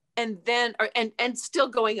 And then, and still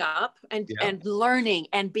going up and learning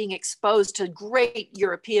and being exposed to great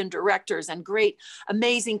European directors and great,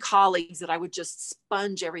 amazing colleagues that I would just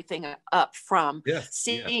sponge everything up from,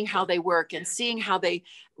 seeing how they work and seeing how they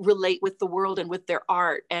relate with the world and with their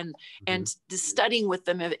art, and studying with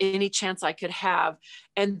them at any chance I could have.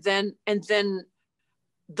 And then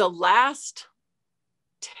the last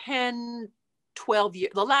 12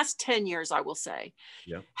 years, the last 10 years, I will say,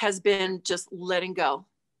 has been just letting go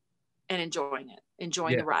and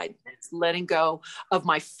enjoying the ride. It's letting go of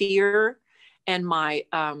my fear and my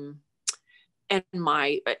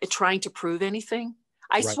trying to prove anything.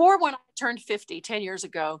 I swore when I turned 50 10 years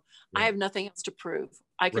ago, I have nothing else to prove.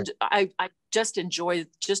 I just enjoy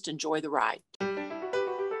the ride.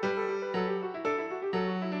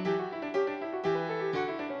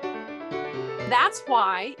 That's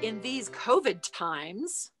why in these COVID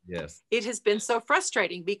times, it has been so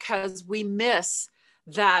frustrating, because we miss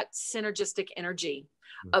that synergistic energy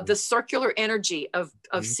of the circular energy of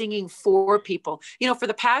singing for people. For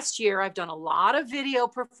the past year, I've done a lot of video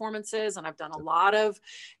performances, and I've done a lot of,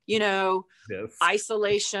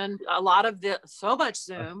 isolation, a lot of so much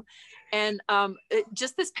Zoom. And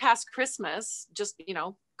just this past Christmas,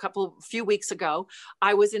 few weeks ago,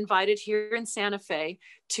 I was invited here in Santa Fe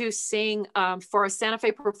to sing for a Santa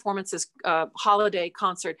Fe Performances holiday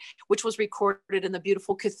concert, which was recorded in the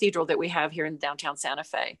beautiful cathedral that we have here in downtown Santa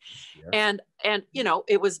Fe. And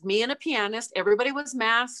it was me and a pianist. Everybody was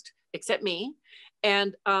masked except me.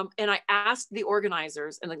 And I asked the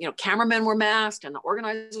organizers, and cameramen were masked and the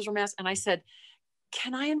organizers were masked. And I said,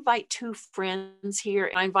 can I invite 2 friends here?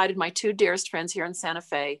 And I invited my 2 dearest friends here in Santa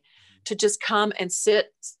Fe to just come and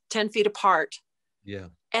sit 10 feet apart.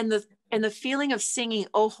 And the feeling of singing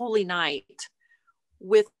 "Oh Holy Night"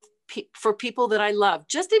 for people that I love,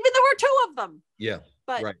 just even there were 2 of them.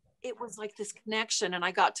 But it was like this connection, and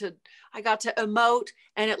I got to emote,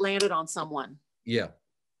 and it landed on someone.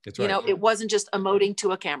 That's right. It wasn't just emoting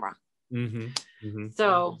to a camera.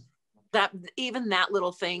 So that even that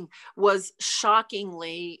little thing was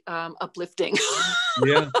shockingly uplifting.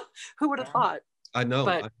 Who would have thought? I know.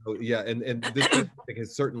 And this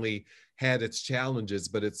has certainly had its challenges,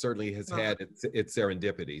 but it certainly has had its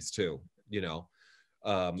serendipities too.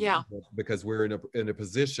 Yeah. because we're in a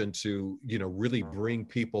position to, you know, really bring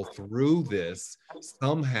people through this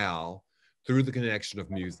somehow through the connection of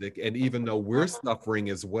music. And even though we're suffering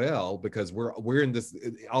as well, because we're in this,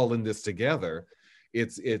 all in this together,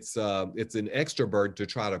 it's an extra burden to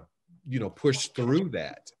try to, you know, push through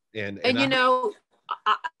that. And you know,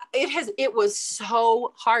 it was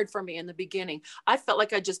so hard for me in the beginning. I felt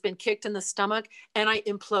like I'd just been kicked in the stomach, and I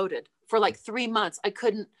imploded for like 3 months. I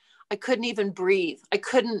couldn't even breathe. I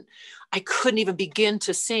couldn't even begin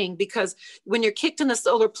to sing, because when you're kicked in the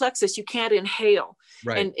solar plexus, you can't inhale.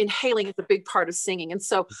 Right. And inhaling is a big part of singing. And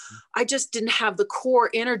so I just didn't have the core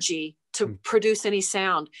energy to produce any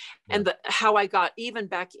sound. And how I got even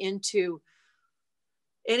back into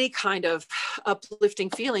any kind of uplifting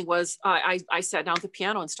feeling was I sat down at the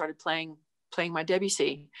piano and started playing my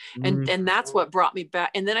Debussy. And that's what brought me back.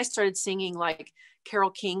 And then I started singing like Carole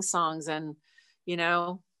King songs, and, you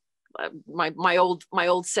know, my old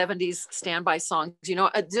 70s standby songs, you know,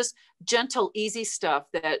 just gentle, easy stuff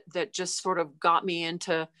that just sort of got me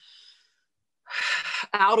into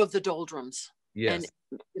out of the doldrums. Yes. And,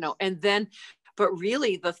 you know, and then, but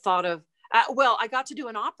really the thought of, I got to do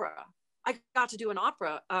an opera.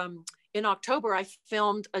 In October, I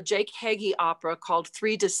filmed a Jake Heggie opera called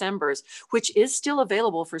 3 Decembers, which is still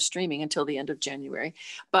available for streaming until the end of January.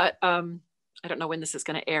 But I don't know when this is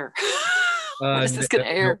going to air. When is this going to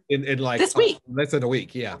air? In like this week. Less than a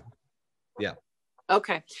week. Yeah. Yeah.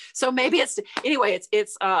 Okay. So maybe it's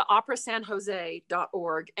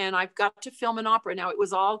operasanjose.org. And I've got to film an opera. Now it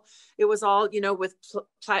was all, you know, with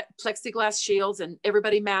plexiglass shields and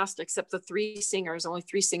everybody masked except the 3 singers, only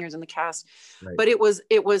 3 singers in the cast. Right. But it was,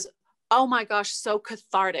 oh my gosh, so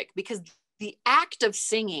cathartic, because the act of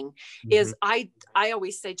singing is, I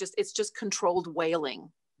always say it's just controlled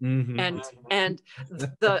wailing. And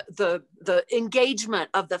the engagement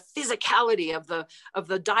of the physicality of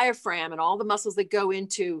the diaphragm and all the muscles that go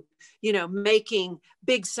into, you know, making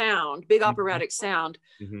big operatic sound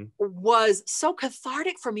was so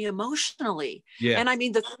cathartic for me emotionally. Yeah. And I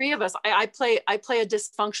mean, the 3 of us, I play a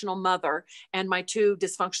dysfunctional mother and my 2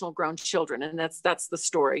 dysfunctional grown children, and that's the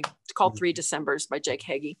story. It's called 3 Decembers by Jake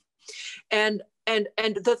Heggie, and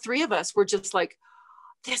the 3 of us were just like,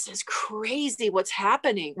 this is crazy what's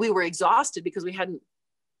happening. We were exhausted because we hadn't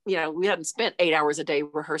spent 8 hours a day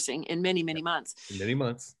rehearsing in many months.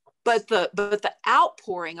 But the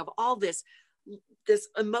outpouring of all this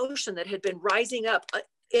emotion that had been rising up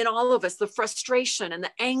in all of us, the frustration and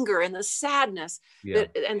the anger and the sadness and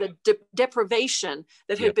the deprivation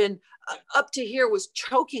that had been up to here was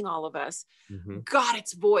choking all of us, got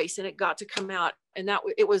its voice, and it got to come out. And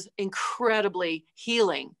it was incredibly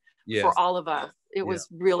healing for all of us. It was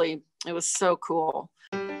really, it was so cool.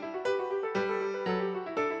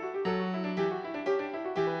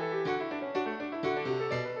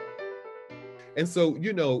 And so,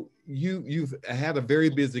 you know, you've had a very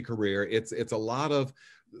busy career. It's a lot of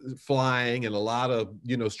flying and a lot of,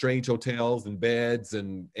 you know, strange hotels and beds,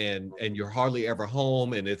 and you're hardly ever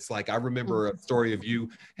home. And it's like, I remember a story of you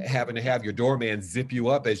having to have your doorman zip you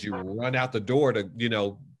up as you run out the door to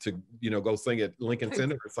go sing at Lincoln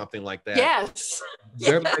Center or something like that. Yes.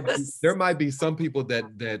 There might be some people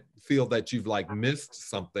that feel that you've like missed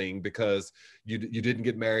something because you didn't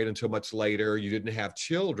get married until much later, you didn't have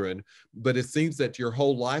children, but it seems that your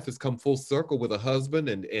whole life has come full circle with a husband,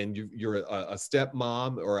 and you're a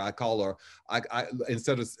stepmom, or I call her, I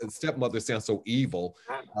instead of stepmother sounds so evil,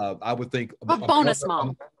 I would think a bonus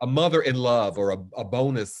mom, a mother in love, or a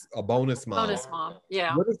bonus mom. Bonus mom,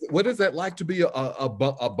 yeah. What is that like to be a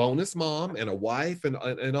bonus mom and a wife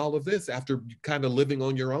and all of this after kind of living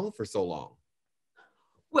on your own for so long?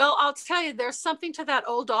 Well, I'll tell you, there's something to that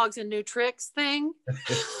old dogs and new tricks thing.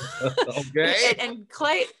 Okay. And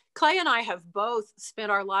Clay and I have both spent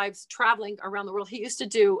our lives traveling around the world. He used to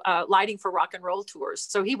do lighting for rock and roll tours.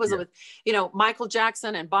 So he was with, you know, Michael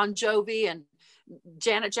Jackson and Bon Jovi and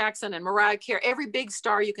Janet Jackson and Mariah Carey, every big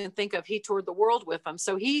star you can think of, he toured the world with them.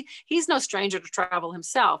 So he's no stranger to travel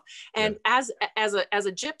himself. And as a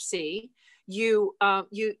gypsy, you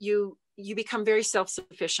become very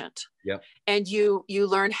self-sufficient. Yep. And you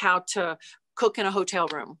learn how to cook in a hotel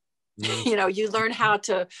room. You know, you learn how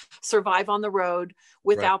to survive on the road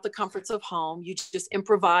without the comforts of home. You just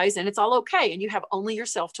improvise, and it's all okay. And you have only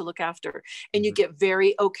yourself to look after. And you get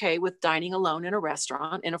very okay with dining alone in a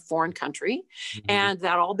restaurant in a foreign country. And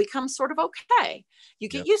that all becomes sort of okay. You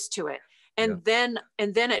get used to it. And then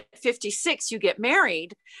at 56, you get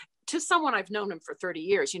married to someone I've known him for 30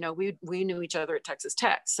 years. You know, we knew each other at Texas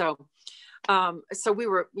Tech. So we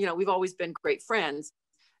were, you know, we've always been great friends.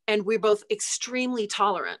 and we're both extremely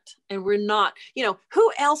tolerant, and we're not,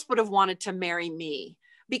 who else would have wanted to marry me?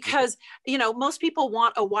 Because, most people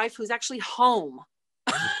want a wife who's actually home.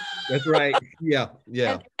 That's right. Yeah.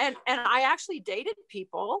 Yeah. And I actually dated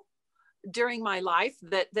people during my life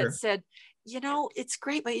that Sure. said, it's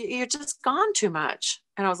great, but you're just gone too much.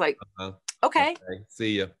 And I was like, okay.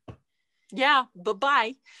 See ya. Yeah,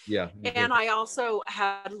 bye-bye. Yeah. And I also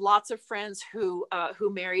had lots of friends who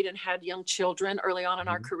married and had young children early on in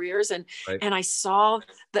our careers. And I saw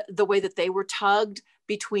the way that they were tugged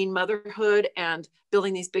between motherhood and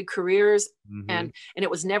building these big careers. And it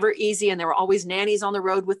was never easy. And there were always nannies on the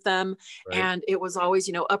road with them. And it was always,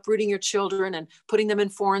 uprooting your children and putting them in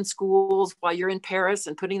foreign schools while you're in Paris,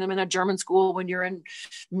 and putting them in a German school when you're in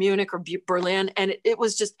Munich or Berlin. And it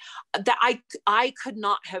was just that I could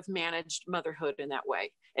not have managed motherhood in that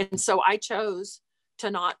way. And so I chose to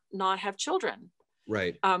not have children.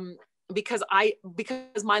 Right. Because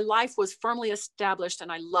my life was firmly established,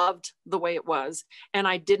 and I loved the way it was. And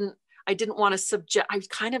I didn't want to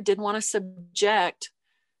subject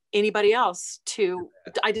anybody else to,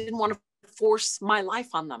 I didn't want to force my life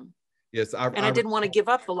on them. Yes. I didn't want to give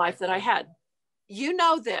up the life that I had. You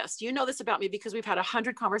know this about me, because we've had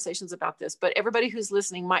 100 conversations about this, but everybody who's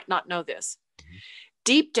listening might not know this.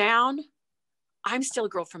 Deep down, I'm still a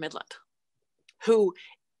girl from Midland who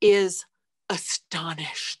is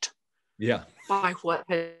astonished by what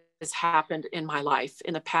has happened in my life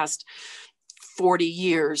in the past 40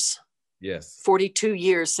 years. Yes. 42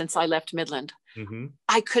 years since I left Midland.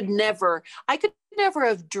 I could never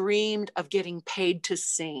have dreamed of getting paid to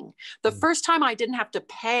sing. The first time I didn't have to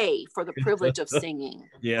pay for the privilege of singing.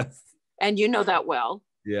 Yes. And you know that well.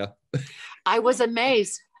 Yeah. I was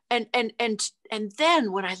amazed. And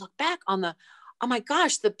then when I look back on oh my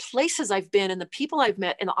gosh, the places I've been and the people I've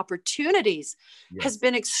met and the opportunities has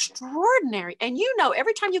been extraordinary. And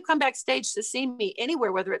every time you come backstage to see me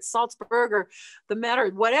anywhere, whether it's Salzburg or the Met or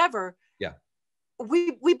whatever,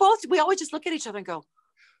 we always just look at each other and go,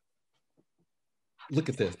 look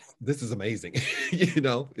at this. This is amazing.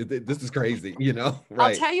 This is crazy, right.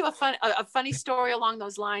 I'll tell you a funny story along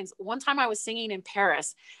those lines. One time I was singing in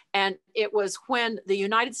Paris, and it was when the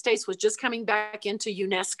United States was just coming back into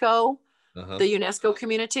UNESCO, the UNESCO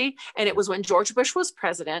community. And it was when George Bush was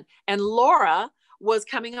president, and Laura was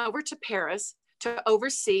coming over to Paris to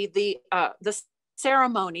oversee the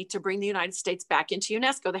ceremony to bring the United States back into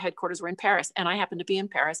UNESCO. The headquarters were in Paris, and I happened to be in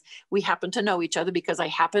Paris. We happened to know each other because I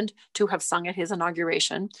happened to have sung at his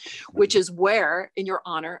inauguration, which is where, in your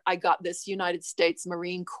honor, I got this United States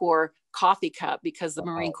Marine Corps coffee cup, because the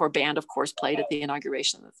Marine Corps band, of course, played at the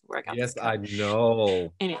inauguration. That's where I got this cup. I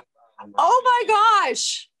know. Anyway, oh my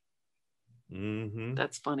gosh.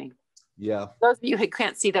 That's funny. Yeah. Those of you who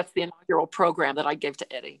can't see, that's the inaugural program that I gave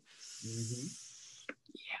to Eddie.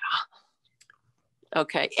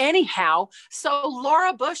 Okay. Anyhow, so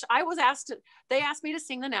Laura Bush, they asked me to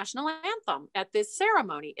sing the national anthem at this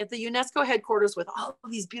ceremony at the UNESCO headquarters with all of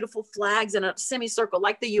these beautiful flags in a semicircle,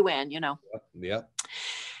 like the UN, Yeah.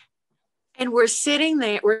 And we're standing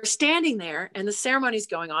there, and the ceremony's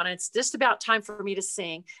going on, and it's just about time for me to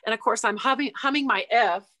sing. And of course I'm humming my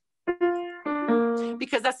F,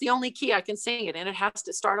 because that's the only key I can sing it in. It has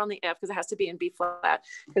to start on the F, because it has to be in B flat.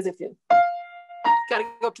 Because if you got to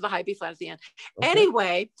go up to the high B flat at the end.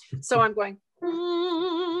 Anyway, so I'm going,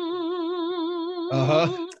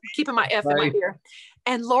 keeping my F in my ear.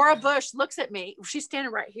 And Laura Bush looks at me. She's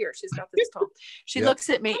standing right here. She's got this tall. She looks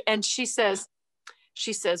at me and she says,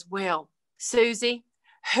 well, Susie,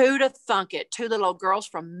 who'd have thunk it? Two little girls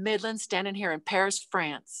from Midland standing here in Paris,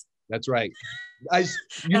 France. That's right. I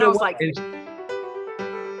was like,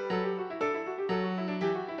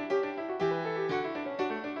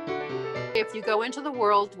 if you go into the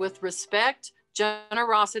world with respect,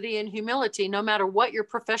 generosity, and humility, no matter what your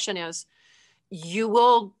profession is, you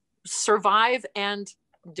will survive and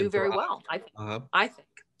do very well. I think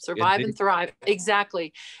survive and thrive.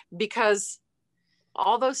 Exactly. Because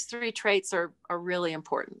all those three traits are really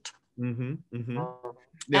important. Now,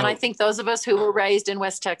 and I think those of us who were raised in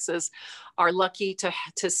West Texas are lucky to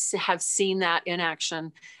have seen that in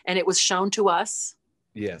action, and it was shown to us.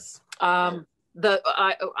 Yes.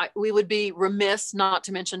 We would be remiss not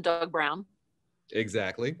to mention Doug Brown.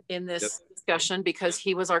 Exactly. In this discussion, because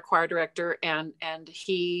he was our choir director, and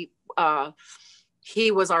he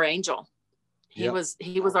was our angel. He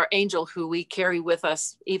was our angel, who we carry with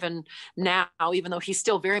us even now, even though he's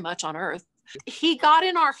still very much on earth. He got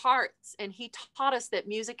in our hearts, and he taught us that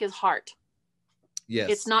music is heart. Yes.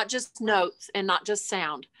 It's not just notes and not just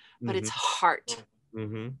sound, but it's heart.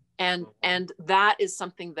 And that is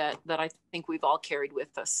something that I think we've all carried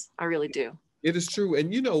with us. I really do. It is true.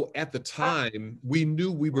 And, you know, at the time, we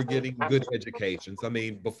knew we were getting good educations. I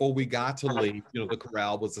mean, before we got to Lee, you know, the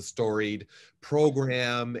chorale was a storied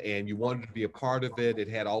program and you wanted to be a part of it. It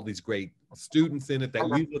had all these great students in it that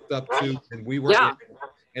we looked up to and we were in,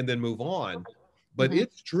 and then move on. But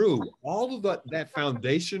it's true. All of that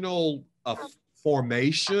foundational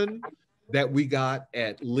formation that we got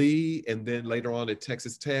at Lee and then later on at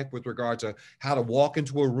Texas Tech with regard to how to walk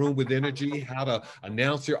into a room with energy, how to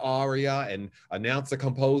announce your aria and announce a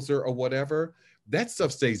composer or whatever, that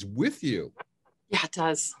stuff stays with you. Yeah, it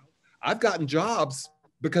does. I've gotten jobs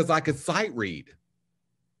because I could sight read,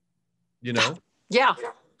 you know? Yeah.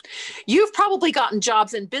 You've probably gotten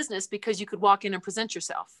jobs in business because you could walk in and present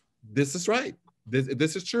yourself. This is right.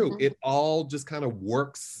 This is true. It all just kind of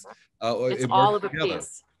works. It's all of a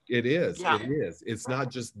piece. It is. Yeah. It is. It's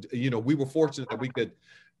not just, you know, we were fortunate that we could,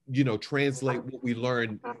 you know, translate what we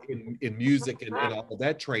learned in music and all of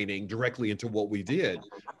that training directly into what we did.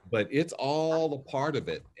 But it's all a part of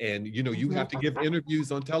it. And, you know, you have to give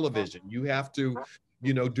interviews on television. You have to,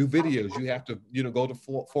 you know, do videos. You have to, you know, go to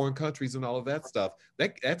foreign countries and all of that stuff.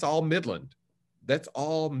 That's all Midland. That's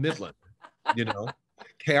all Midland, you know.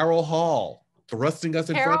 Carol Hall thrusting us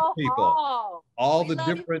in front of people. All the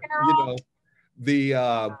different, you know,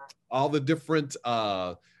 all the different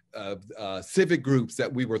civic groups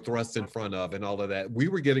that we were thrust in front of and all of that. We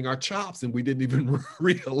were getting our chops and we didn't even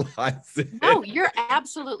realize it. No, you're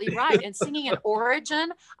absolutely right. And singing at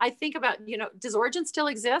Origin, I think about, you know, does Origin still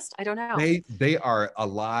exist? I don't know. They are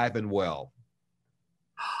alive and well.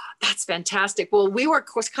 That's fantastic. Well, we were, of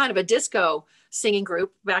course, kind of a disco singing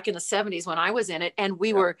group back in the 70s when I was in it. And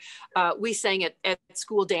we were, we sang at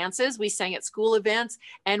school dances, we sang at school events,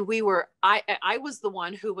 and I was the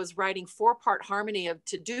one who was writing 4-part harmony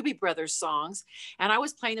to Doobie Brothers songs. And I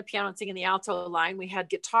was playing the piano and singing the alto line. We had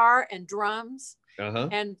guitar and drums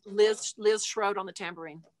and Liz Schroed on the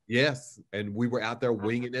tambourine. Yes, and we were out there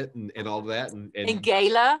winging it and all of that. And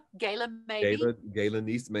Gayla maybe. Gayla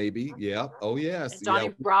Niece maybe, yeah. Oh yes. And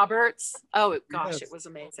Donnie Roberts. Oh gosh, yes. It was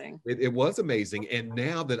amazing. It was amazing. And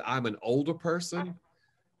now that I'm an older person,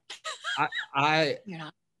 I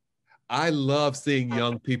love seeing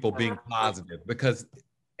young people being positive, because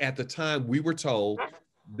at the time we were told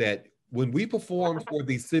that when we performed for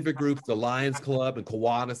these civic groups, the Lions Club and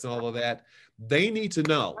Kiwanis and all of that, they need to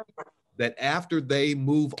know that after they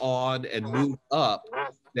move on and move up,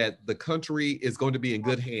 that the country is going to be in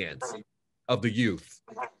good hands of the youth.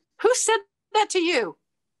 Who said that to you?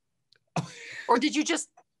 Or did you just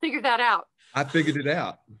figure that out? I figured it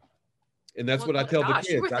out. And that's what I tell the kids.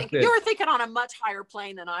 You were thinking on a much higher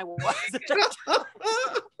plane than I was.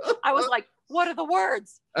 I was like, what are the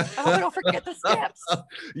words? I hope I don't forget the steps.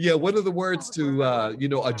 Yeah, what are the words to, you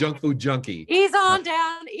know, a junk food junkie? Ease on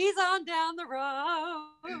down the road.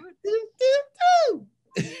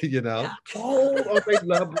 You know? Yeah. Oh, they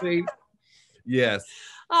lovely. Yes.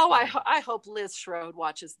 Oh, I hope Liz Schroed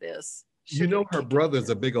watches this. You know, her brother's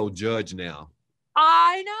a big old judge now.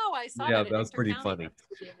 I know. I saw that. Yeah, that's pretty funny.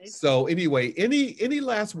 So anyway, any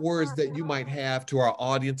last words that you might have to our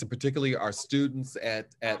audience, and particularly our students at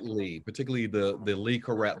Lee, particularly the Lee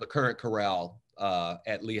chorale, the current chorale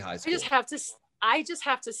at Lee High School? I just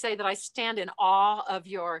have to say that I stand in awe of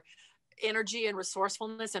your energy and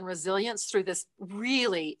resourcefulness and resilience through this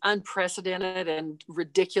really unprecedented and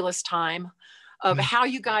ridiculous time of how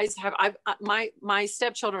you guys have. My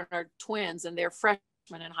stepchildren are twins and they're freshmen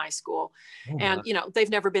in high school, and you know, they've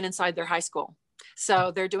never been inside their high school,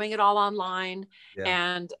 so they're doing it all online.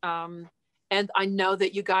 And I know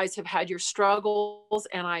that you guys have had your struggles,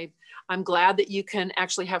 and I'm glad that you can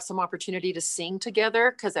actually have some opportunity to sing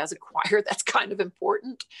together, because as a choir that's kind of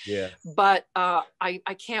important. But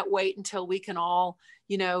I can't wait until we can all,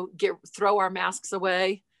 you know, throw our masks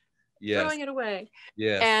away. Throwing it away.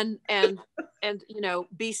 And you know,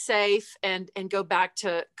 be safe and go back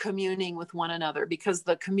to communing with one another, because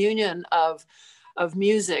the communion of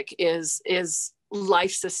music is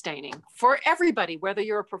life sustaining for everybody, whether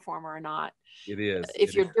you're a performer or not. It is.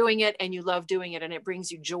 If you're doing it and you love doing it and it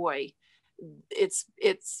brings you joy, it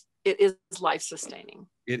is life sustaining.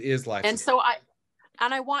 It is life. And so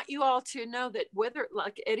I want you all to know that whether,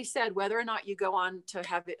 like Eddie said, whether or not you go on to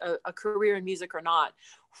have a career in music or not,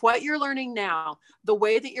 what you're learning now, the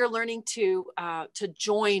way that you're learning to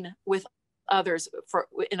join with others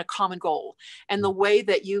in a common goal, and the way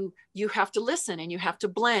that you have to listen and you have to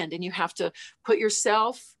blend and you have to put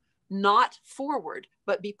yourself not forward,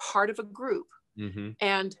 but be part of a group,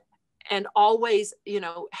 and always, you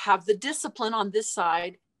know, have the discipline on this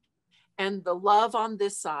side and the love on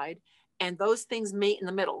this side. And those things meet in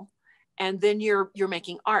the middle, and then you're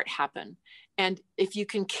making art happen. And if you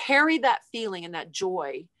can carry that feeling and that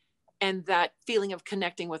joy and that feeling of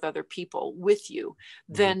connecting with other people with you,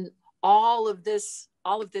 then all of this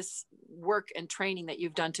work and training that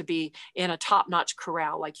you've done to be in a top-notch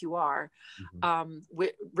chorale like you are,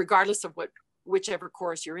 regardless of whichever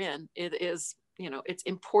chorus you're in, it is, it's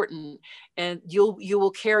important, and you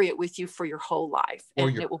will carry it with you for your whole life,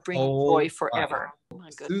 and it will bring you joy forever. Oh my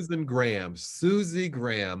goodness. Susie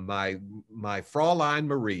Graham, my Fraulein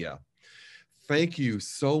Maria. Thank you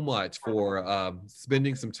so much for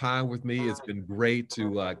spending some time with me. It's been great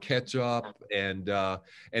to catch up, and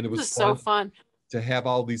it was so fun to have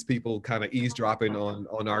all these people kind of eavesdropping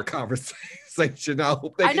on our conversation. I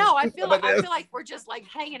hope I know. I feel like we're just like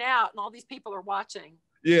hanging out, and all these people are watching.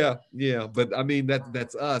 Yeah. But I mean,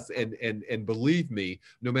 that's us. And believe me,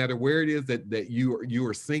 no matter where it is that you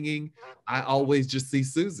are singing, I always just see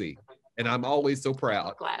Susie, and I'm always so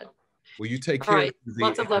proud. I'm glad. Well, you take care. All right.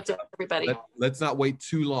 Lots of love to everybody. Let's not wait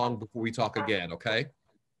too long before we talk again, okay?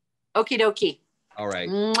 Okie dokie. All right.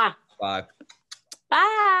 Mwah. Bye.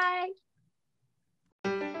 Bye.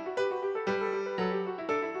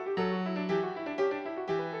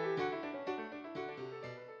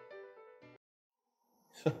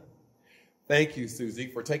 Thank you,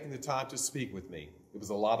 Susie, for taking the time to speak with me. It was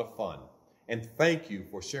a lot of fun. And thank you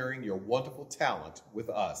for sharing your wonderful talent with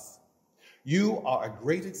us. You are a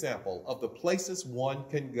great example of the places one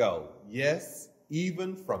can go. Yes,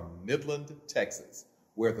 even from Midland, Texas,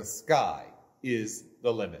 where the sky is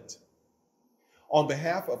the limit. On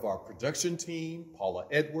behalf of our production team, Paula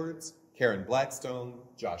Edwards, Karen Blackstone,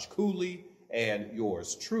 Josh Cooley, and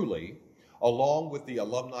yours truly, along with the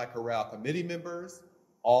Alumni Chorale Committee members,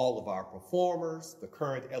 all of our performers, the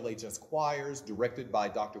current LHS choirs directed by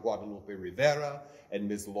Dr. Guadalupe Rivera and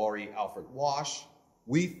Ms. Lori Alfred Wash,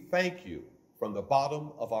 we thank you from the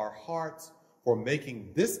bottom of our hearts for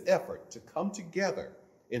making this effort to come together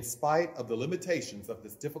in spite of the limitations of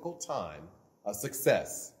this difficult time a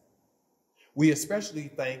success. We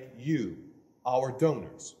especially thank you, our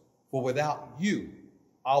donors, for without you,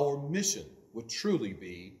 our mission would truly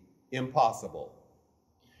be impossible.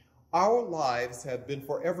 Our lives have been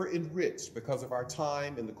forever enriched because of our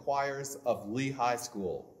time in the choirs of Lee High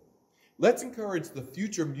School. Let's encourage the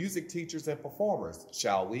future music teachers and performers,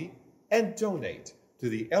 shall we? And donate to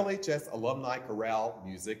the LHS Alumni Chorale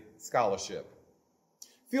Music Scholarship.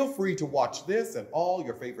 Feel free to watch this and all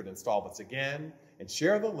your favorite installments again and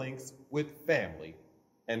share the links with family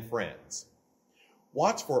and friends.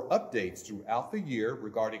 Watch for updates throughout the year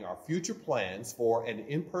regarding our future plans for an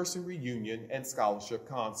in-person reunion and scholarship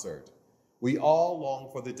concert. We all long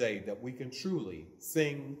for the day that we can truly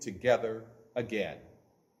sing together again.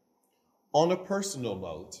 On a personal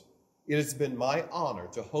note, it has been my honor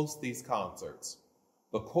to host these concerts.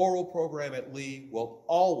 The choral program at Lee will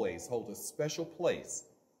always hold a special place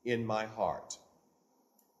in my heart.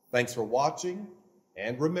 Thanks for watching,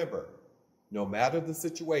 and remember, no matter the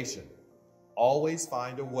situation, always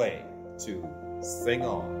find a way to sing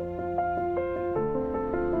on.